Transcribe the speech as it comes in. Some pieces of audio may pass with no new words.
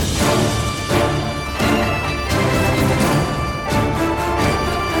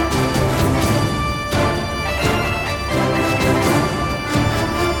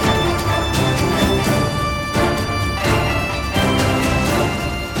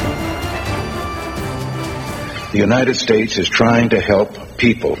The United States is trying to help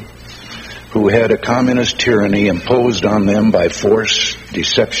people who had a communist tyranny imposed on them by force,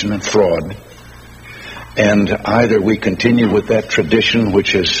 deception, and fraud. And either we continue with that tradition,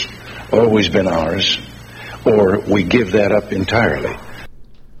 which has always been ours, or we give that up entirely.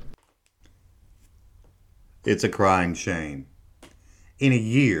 It's a crying shame. In a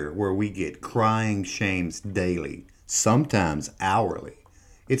year where we get crying shames daily, sometimes hourly,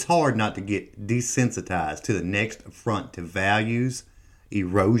 it's hard not to get desensitized to the next affront to values,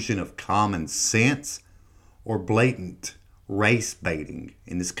 erosion of common sense, or blatant race baiting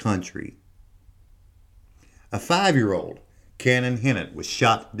in this country. A 5-year-old, Cannon Hennett, was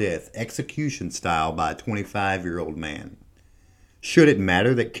shot to death execution style by a 25-year-old man. Should it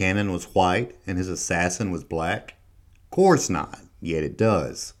matter that Cannon was white and his assassin was black? Of course not, yet it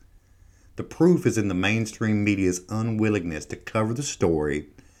does. The proof is in the mainstream media's unwillingness to cover the story,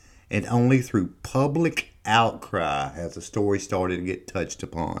 and only through public outcry has the story started to get touched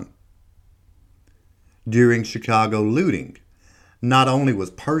upon. During Chicago looting, not only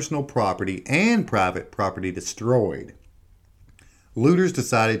was personal property and private property destroyed, looters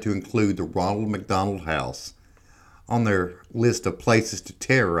decided to include the Ronald McDonald House on their list of places to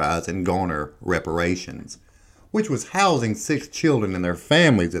terrorize and garner reparations, which was housing 6 children and their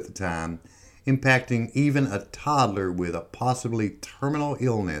families at the time, impacting even a toddler with a possibly terminal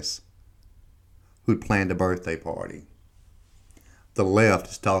illness who'd planned a birthday party. The left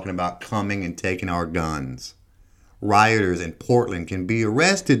is talking about coming and taking our guns. Rioters in Portland can be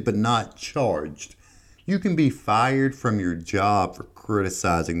arrested but not charged. You can be fired from your job for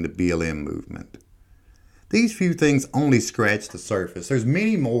criticizing the BLM movement. These few things only scratch the surface. There's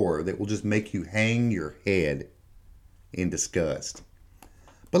many more that will just make you hang your head in disgust.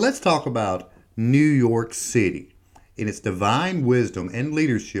 But let's talk about New York City in its divine wisdom and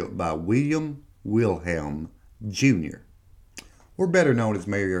leadership by William Wilhelm Jr., or better known as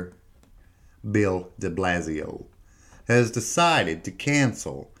Mayor Bill de Blasio, has decided to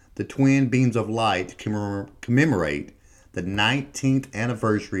cancel the Twin Beams of Light to commemorate the 19th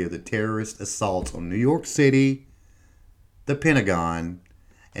anniversary of the terrorist assaults on New York City, the Pentagon,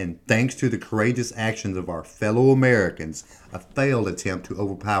 and thanks to the courageous actions of our fellow Americans, a failed attempt to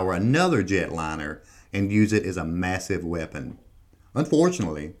overpower another jetliner and use it as a massive weapon.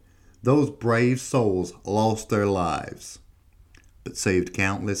 Unfortunately, those brave souls lost their lives, but saved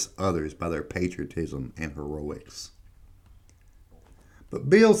countless others by their patriotism and heroics. But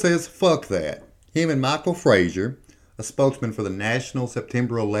Bill says fuck that. Him and Michael Frazier, a spokesman for the National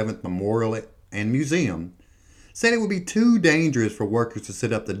September 11th Memorial and Museum, said it would be too dangerous for workers to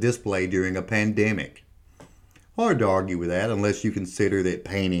set up the display during a pandemic. Hard to argue with that unless you consider that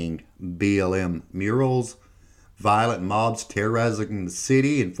painting BLM murals, violent mobs terrorizing the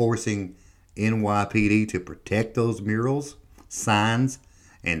city and forcing NYPD to protect those murals, signs,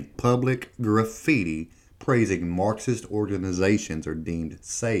 and public graffiti praising Marxist organizations are deemed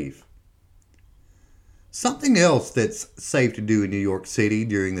safe. Something else that's safe to do in New York City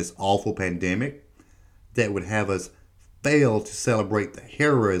during this awful pandemic that would have us fail to celebrate the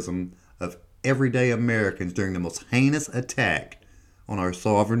heroism of everyday Americans during the most heinous attack on our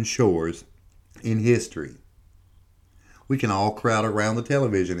sovereign shores in history. We can all crowd around the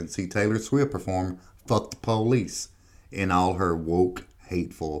television and see Taylor Swift perform Fuck the Police in all her woke,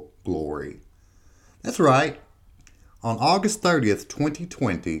 hateful glory. That's right. On August 30th,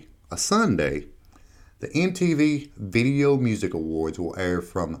 2020, a Sunday, the MTV Video Music Awards will air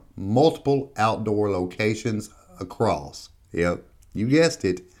from multiple outdoor locations across, yep, you guessed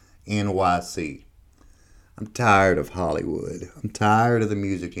it, NYC. I'm tired of Hollywood. I'm tired of the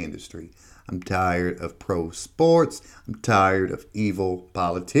music industry. I'm tired of pro sports. I'm tired of evil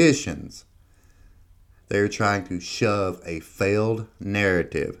politicians. They're trying to shove a failed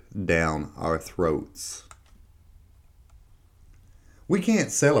narrative down our throats. We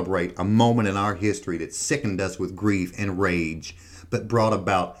can't celebrate a moment in our history that sickened us with grief and rage, but brought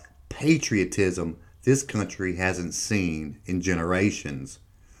about patriotism this country hasn't seen in generations.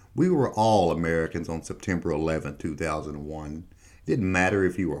 We were all Americans on September 11, 2001. It didn't matter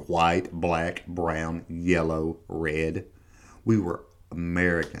if you were white, black, brown, yellow, red. We were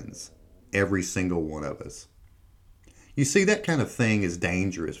Americans, every single one of us. You see, that kind of thing is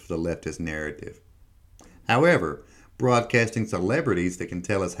dangerous for the leftist narrative. However, broadcasting celebrities that can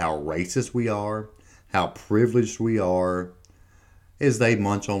tell us how racist we are, how privileged we are, as they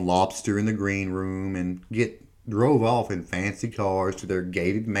munch on lobster in the green room and get drove off in fancy cars to their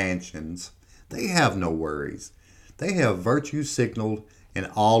gated mansions, they have no worries. They have virtue signaled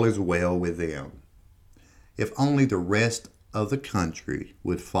and all is well with them. If only the rest of the country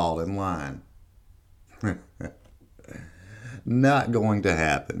would fall in line. Not going to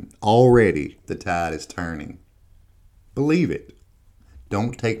happen. Already the tide is turning. Believe it.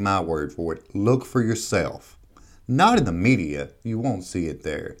 Don't take my word for it. Look for yourself. Not in the media. You won't see it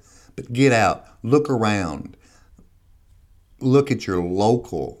there. But get out. Look around. Look at your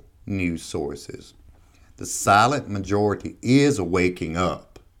local news sources. The silent majority is waking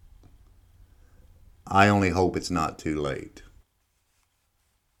up. I only hope it's not too late.